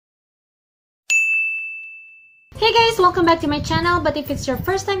Hey guys! Welcome back to my channel. But if it's your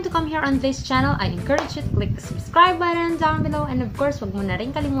first time to come here on this channel, I encourage you to click the subscribe button down below. And of course, wag mo na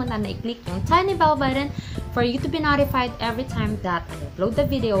rin kalimutan na i-click yung tiny bell button for you to be notified every time that I upload the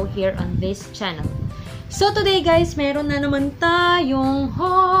video here on this channel. So today guys, meron na naman tayong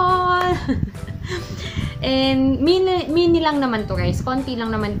haul! And mini lang naman to guys. Konti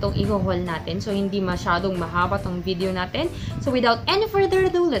lang naman itong i-haul natin. So hindi masyadong mahaba tong video natin. So without any further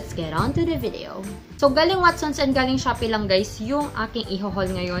ado, let's get on to the video. So galing Watsons and galing Shopee lang guys yung aking i-haul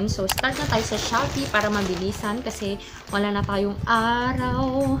ngayon. So start na tayo sa Shopee para mabilisan kasi wala na tayong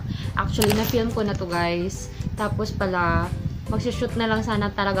araw. Actually na-film ko na to guys. Tapos pala magsishoot na lang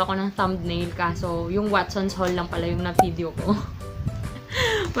sana talaga ako ng thumbnail kaso yung Watsons haul lang pala yung na-video ko.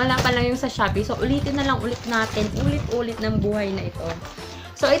 Wala pa lang yung sa Shopee. So, ulitin na lang ulit natin. Ulit-ulit ng buhay na ito.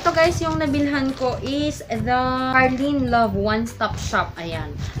 So, ito guys, yung nabilhan ko is the Carlynn Love One Stop Shop.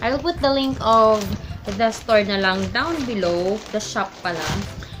 Ayan. I will put the link of the store na lang down below. The shop pala.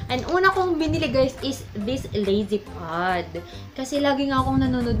 And una kong binili guys is this lazy pad. Kasi lagi nga akong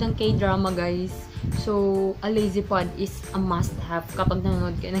nanonood ng K-drama guys. So, a lazy pad is a must-have kapag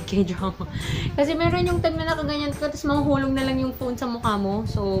nanonood ka ng K-drama. Kasi meron yung time na nakaganyan ka, tapos mahuhulog na lang yung phone sa mukha mo.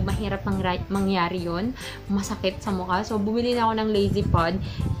 So, mahirap mangyari yon, masakit sa mukha. So, bumili na ako ng lazy pad.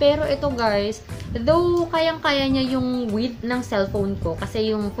 Pero ito guys, though kayang-kaya niya yung width ng cellphone ko.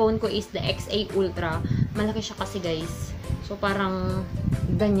 Kasi yung phone ko is the XA Ultra. Malaki siya kasi guys. So, parang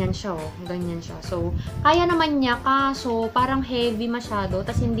ganyan siya, oh. Ganyan siya. So, kaya naman niya, kaso parang heavy masyado,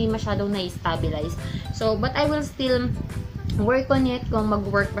 tas hindi masyadong na-stabilize. So, but I will still work on it kung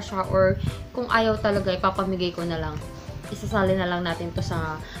mag-work pa siya or kung ayaw talaga, ipapamigay ko na lang. Isasali na lang natin to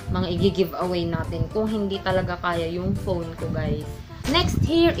sa mga i-giveaway natin kung hindi talaga kaya yung phone ko, guys. Next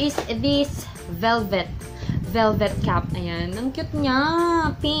here is this velvet cap. Ayan. Ang cute niya.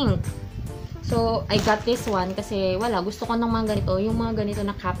 Pink. So, I got this one kasi wala, gusto ko ng mga ganito, yung mga ganito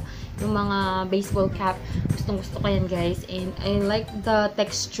na cap, yung mga baseball cap, gustong-gusto ko yan guys. And I like the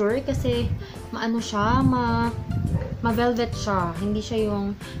texture kasi maano siya, ma-velvet siya. Hindi siya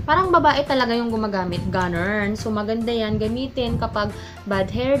yung, parang babae talaga yung gumagamit, ganun. So, maganda yan, gamitin kapag bad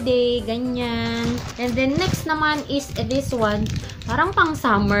hair day, ganyan. And then, next naman is this one, parang pang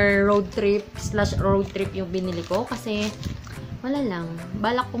summer road trip yung binili ko kasi wala lang.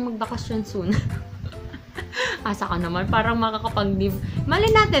 Balak kong magbakasyon soon. Asa ka naman. Parang makakapag-live.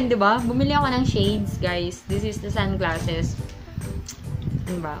 Mali natin, di ba? Bumili ako ng shades, guys. This is the sunglasses.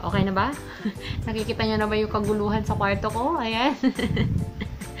 Ano ba? Okay na ba? Nakikita niyo na ba yung kaguluhan sa kwarto ko? Ayan.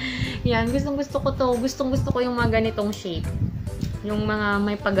 Yan. Gustong-gusto ko to. Gustong-gusto ko yung mga ganitong shape. Yung mga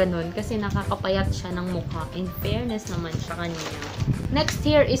may paganon. Kasi nakakapayat siya ng mukha. In fairness naman siya kanina. Next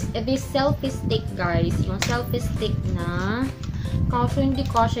here is this selfie stick, guys. Yung selfie stick na kaso hindi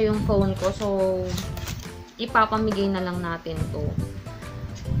kasya yung phone ko. So, ipapamigay na lang natin to.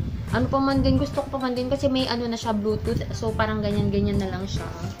 Ano pa man din, gusto ko pa man din kasi may ano na siya, Bluetooth. So, parang ganyan-ganyan na lang siya.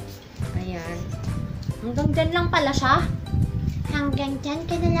 Ayan. Hanggang dyan lang pala siya. Hanggang dyan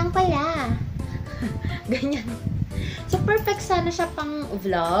ka na lang pala. Ganyan. So, perfect sana siya pang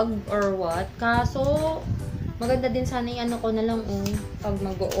vlog or what. Kaso, maganda din sana yung ano ko na lang pag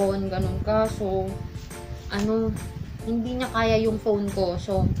mag-on, ganun. Kaso, ano, hindi niya kaya yung phone ko.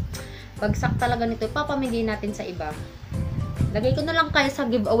 So, bagsak talaga nito. Papamigay natin sa iba. Lagay ko na lang kaya sa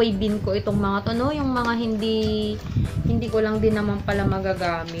giveaway bin ko itong mga to, no? Yung mga hindi ko lang din naman pala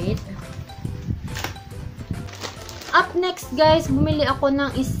magagamit. Up next, guys, bumili ako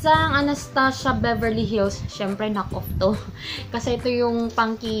ng isang Anastasia Beverly Hills. Syempre, knock-off to. Kasi ito yung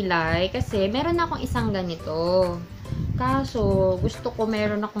pangkilay. Kasi meron akong isang ganito. Kaso, gusto ko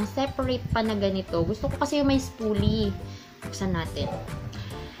meron akong separate pa na ganito. Gusto ko kasi yung may spoolie. Buksan natin.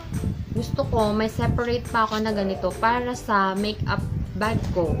 Gusto ko may separate pa ako na ganito para sa makeup bag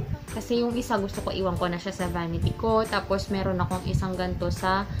ko. Kasi yung isa gusto ko iwan ko na siya sa vanity ko. Tapos meron akong isang ganito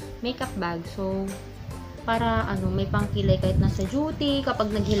sa makeup bag. So, para ano, may pangkilay kahit nasa duty,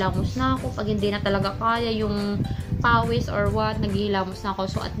 kapag naghilamos na ako, pag hindi na talaga kaya yung pawis or what, naghilamos na ako.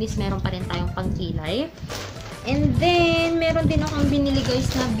 So, at least meron pa rin tayong pangkilay. And then, meron din akong binili guys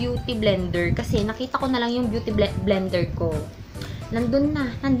na beauty blender. Kasi nakita ko na lang yung beauty blender ko. Nandun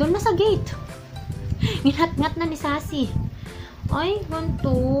na sa gate. Nginat-ngat na ni Sassy. Ay,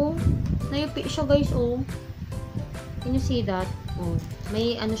 ganito. Nayupi siya guys, oh. Can you see that? Oh,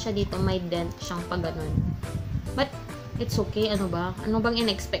 may ano siya dito, may dent siyang pag ganun. But, it's okay. Ano ba? Ano bang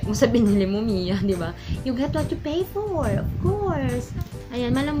in-expect mo sa binili mo, Mia? Di ba? You get what you pay for. Of course.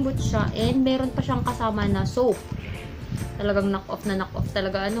 Ayan, malambot siya. And meron pa siyang kasama na soap. Talagang knock-off na knock-off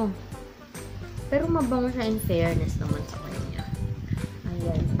talaga, ano. Pero mabango siya in fairness naman sa kanya. Ayan.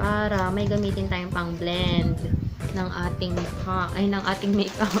 Ayan, para may gamitin tayong pang blend ng ating mukha, ay ng ating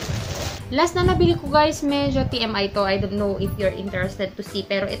makeup. Last na nabili ko guys, medyo TMI to. I don't know if you're interested to see.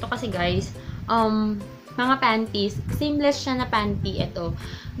 Pero ito kasi guys, mga panties. Seamless siya na panty. Ito.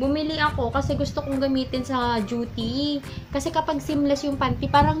 Bumili ako kasi gusto kong gamitin sa duty. Kasi kapag seamless yung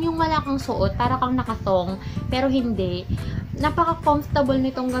panty, parang yung wala kang suot, para kang nakatong. Pero hindi. Napaka-comfortable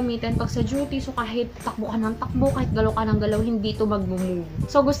nitong gamitin pag sa duty. So kahit takbo ka ng takbo, kahit galaw ka ng galaw, hindi ito mag-move.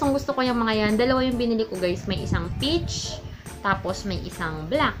 So gustong gusto ko yung mga yan. Dalawa yung binili ko guys. May isang peach, tapos may isang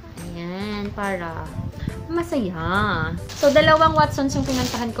black. Ayan, para masaya. So, dalawang Watsons yung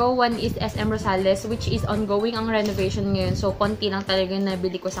pinuntahan ko. One is SM Rosales, which is ongoing ang renovation ngayon. So, konti lang talaga yung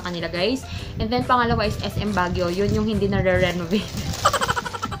nabili ko sa kanila, guys. And then, pangalawa is SM Baguio. Yun yung hindi na-renovate.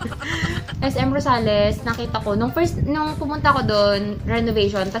 SM Rosales, nakita ko, nung pumunta ko doon,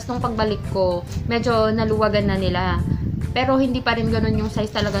 renovation, tas nung pagbalik ko, medyo naluwagan na nila. Pero, hindi pa rin ganun yung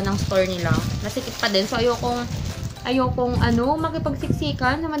size talaga ng store nila. Nasikip pa din. So, ayokong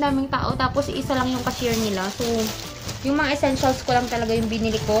makipagsiksikan na madaming tao, tapos isa lang yung cashier nila. So, yung mga essentials ko lang talaga yung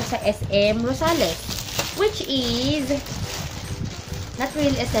binili ko sa SM Rosales, which is not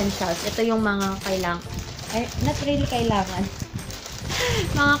really essentials. Ito yung mga not really kailangan.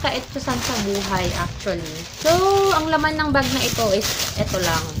 Mga kaetsusan sa buhay actually. So, ang laman ng bag na ito is ito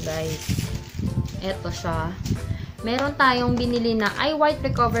lang guys. Ito siya. Meron tayong binili na Eye White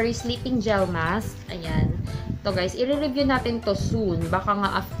Recovery Sleeping Gel Mask. Ayan. Ito guys, i-review natin to soon. Baka nga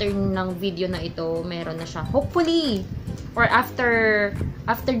after ng video na ito, meron na siya. Hopefully! Or after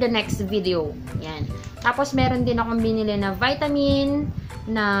the next video. Yan. Tapos meron din akong binili na vitamin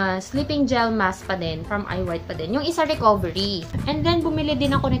na sleeping gel mask pa din. From Eye White pa din. Yung isa recovery. And then bumili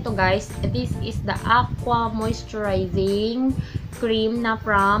din ako nito guys. This is the Aqua Moisturizing Cream na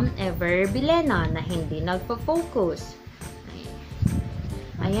from Ever Bilena na hindi nagpo-focus.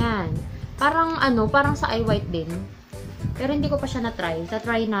 Ayan. Parang sa Eye White din. Pero hindi ko pa siya na-try.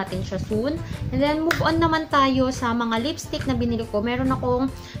 Ta-try natin siya soon. And then, move on naman tayo sa mga lipstick na binili ko. Meron akong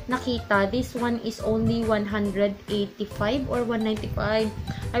nakita. This one is only 185 or 195.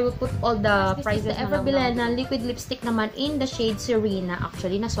 I will put all the prices na Ever Bilena liquid lipstick naman in the shade Serena.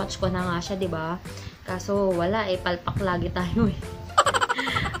 Actually, na-swatch ko na nga siya, diba? Kaso, wala eh. Palpak lagi tayo eh.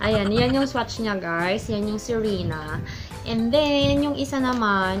 Ayan, yan yung swatch niya, guys. Yan yung Serena. And then, yung isa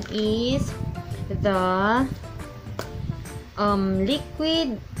naman is the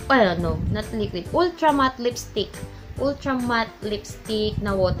liquid, well, no, not liquid, ultra matte lipstick. Ultra matte lipstick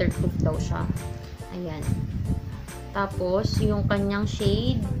na waterproof daw siya. Ayan. Tapos, yung kanyang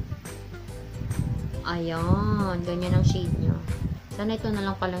shade, ayan, ganyan ang shade niya. Sana ito na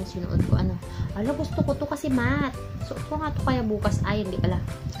lang palang sinuot ko. Gusto ko to kasi matte. Suot ko nga to kaya bukas. Ay, hindi pala.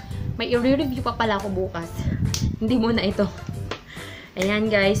 May i-review pa pala ako bukas. Hindi muna ito.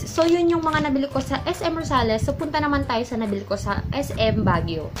 Ayan guys. So, yun yung mga nabili ko sa SM Rosales. So, punta naman tayo sa nabili ko sa SM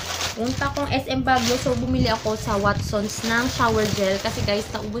Baguio. Punta kong SM Baguio. So, bumili ako sa Watsons ng shower gel. Kasi guys,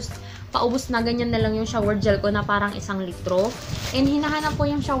 paubos na. Ganyan na lang yung shower gel ko na parang 1 litro. And hinahanap ko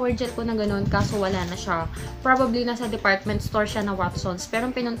yung shower gel ko na ganun. Kaso wala na siya. Probably nasa department store siya na Watsons.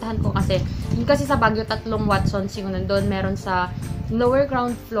 Pero pinuntahan ko kasi, yun kasi sa Baguio, 3 Watsons yung nandun. Meron sa lower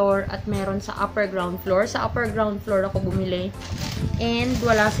ground floor at meron sa upper ground floor. Sa upper ground floor ako bumili. And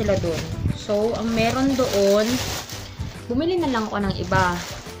wala sila doon. So, ang meron doon, bumili na lang ako ng iba.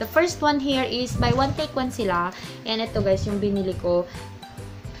 The first one here is buy one take one sila. And ito guys, yung binili ko.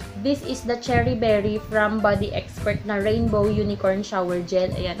 This is the Cherry Berry from Body Expert na Rainbow Unicorn Shower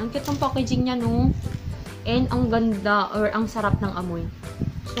Gel. Ayan, ang cute ng packaging niya, no? And ang ganda, or ang sarap ng amoy.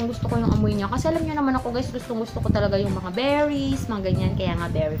 Gusto ko yung amoy niya. Kasi alam niyo naman ako guys, gusto ko talaga yung mga berries, mga ganyan. Kaya nga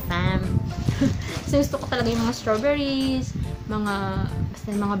berry fam. So gusto ko talaga yung mga strawberries, basta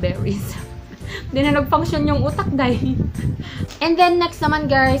mga berries. Hindi na nag-function yung utak dahil. And then next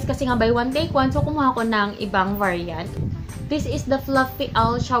naman guys, kasi nga buy one take one, so kumuha ko ng ibang variant. This is the Fluffy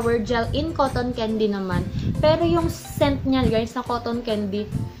Owl Shower Gel in Cotton Candy naman. Pero yung scent niya guys na cotton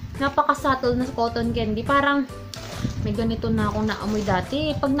candy, napaka-subtle na cotton candy. Parang may ganito na akong naamoy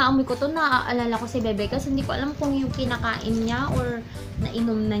dati. Pag naamoy ko to, naaalala ko si Bebe kasi hindi ko alam kung yung kinakain niya or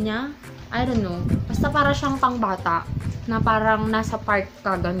nainom na niya. I don't know. Basta para siyang pangbata na parang nasa park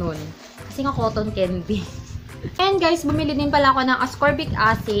ka, ganun. Kasi nga cotton candy. And guys, bumili din pala ako ng ascorbic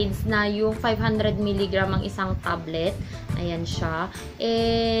acids na yung 500 mg ang isang tablet. Ayan siya.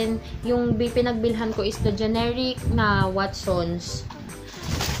 And yung pinagbilhan ko is the generic na Watsons.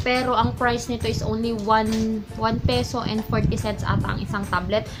 Pero ang price nito is only 1 peso and 40 cents ata ang isang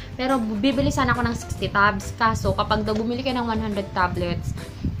tablet. Pero bibili sana ako ng 60 tabs. Kaso kapag daw bumili ka ng 100 tablets,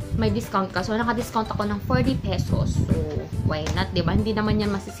 may discount ka. So, naka-discount ako ng 40 pesos. So, why not, diba? Hindi naman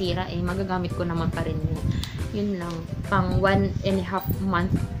yan masisira. Eh, magagamit ko naman pa rin yun. Yun lang. Pang 1.5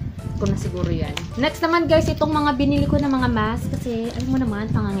 month ko na siguro yan. Next naman, guys, itong mga binili ko na mga mask. Kasi, alam mo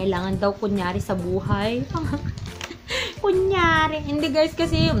naman, pangangailangan daw kunyari sa buhay. Kunyari. Hindi, guys,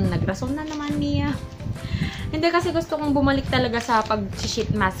 kasi nagrason na naman niya. Hindi, kasi gusto kong bumalik talaga sa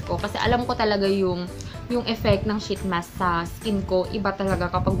pag-sheet mask ko. Kasi alam ko talaga yung effect ng sheet mask sa skin ko. Iba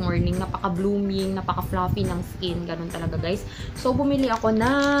talaga kapag morning. Napaka-blooming, napaka-fluffy ng skin. Ganun talaga, guys. So, bumili ako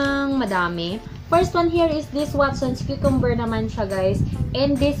ng madami. First one here is this Watsons Cucumber naman siya, guys.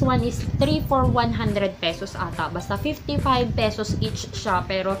 And this one is 3 for 100 pesos ata. Basta 55 pesos each siya.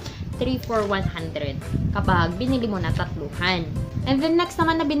 Pero 3 for 100 kapag binili mo na tatluhan. And then next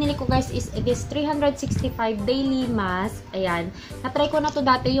naman na binili ko, guys, is this 365 daily mask. Ayan. Na-try ko na to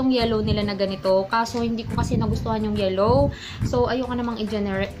dati yung yellow nila na ganito. Kaso hindi ko kasi nagustuhan yung yellow. So ayoko namang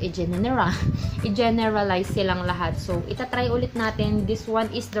i-generalize silang lahat. So itatry ulit natin. This one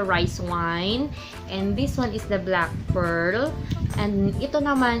is the rice wine. And this one is the black pearl. And ito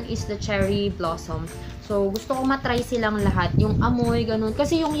naman is the cherry blossom. So, gusto ko matry silang lahat. Yung amoy, ganun.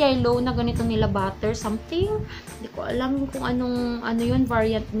 Kasi yung yellow na ganito nila butter something. Hindi ko alam kung ano yun,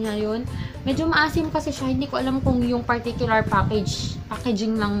 variant niya yun. Medyo maasim kasi siya. Hindi ko alam kung yung particular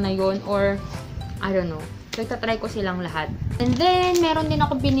packaging lang na yun or I don't know. So, itatry ko silang lahat. And then, meron din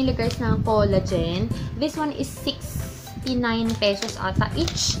ako binili, guys, ng collagen. This one is 69 pesos ata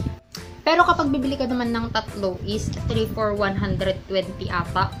each. Pero kapag bibili ka naman ng tatlo is 3 for 120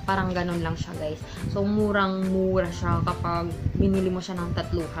 ata. Parang ganun lang siya, guys. So, murang-mura siya kapag binili mo siya ng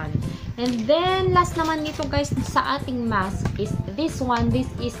tatluhan. And then, last naman dito, guys, sa ating mask is this one. This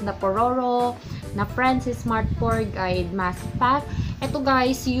is the Pororo na Francis Smart Pore Guide Mask Pack. Ito,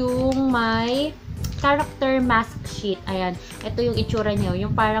 guys, yung may character mask sheet. Ayan. Ito yung itsura niyo.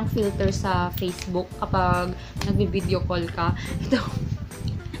 Yung parang filter sa Facebook kapag nagbi-video call ka. Ito.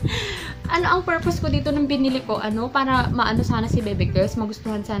 Ano ang purpose ko dito nung binili ko? Para maano sana si Bebe Girls,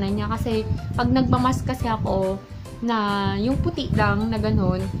 magustuhan sana niya. Kasi pag nagmamask kasi ako na yung puti lang na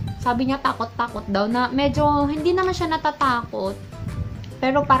ganun, sabi niya takot-takot daw na medyo hindi naman siya natatakot.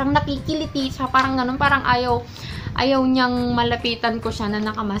 Pero parang nakikiliti siya, parang ganun, parang ayaw niyang malapitan ko siya na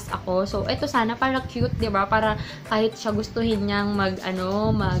nakamask ako. So, ito sana para cute, 'di ba? Para kahit siya gustuhin niyang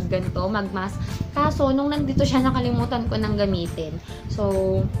magmask. Kaso nung nandito siya nakalimutan ko nang gamitin.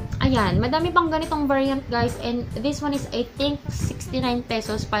 So, ayan, madami pang ganitong variant, guys. And this one is I think 69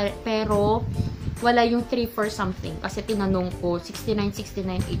 pesos pero wala yung 3 for something. Kasi tinanong ko, 69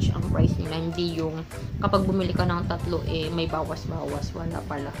 each ang price nila. Hindi yung kapag bumili ka ng tatlo, may bawas-bawas. Wala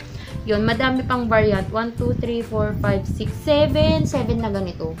pala. Yun, madami pang variant. 1, 2, 3, 4, 5, 6, 7. 7 na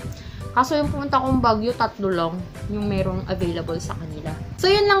ganito. Kaso yung pumunta kong Baguio, 3 lang yung merong available sa kanila. So,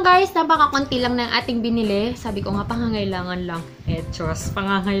 yun lang, guys. Napaka-konti lang ng ating binili. Sabi ko nga, pangangailangan lang. Etchos,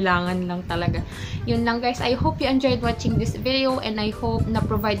 pangangailangan lang talaga. Yun lang, guys. I hope you enjoyed watching this video and I hope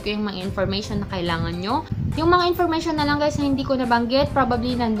na-provide ko yung mga information na kailangan nyo. Yung mga information na lang, guys, na hindi ko nabanggit,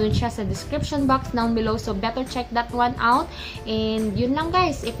 probably nandun siya sa description box down below. So, better check that one out. And yun lang,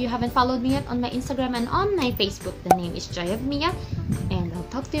 guys. If you haven't followed me yet on my Instagram and on my Facebook, the name is JoyOfMia. And I'll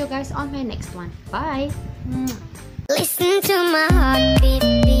talk to you guys on my next one. Bye! Listen to my heart beat,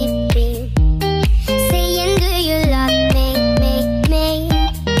 beat, beat. Saying, do you love me, me, me?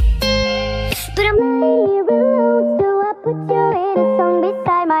 But I'm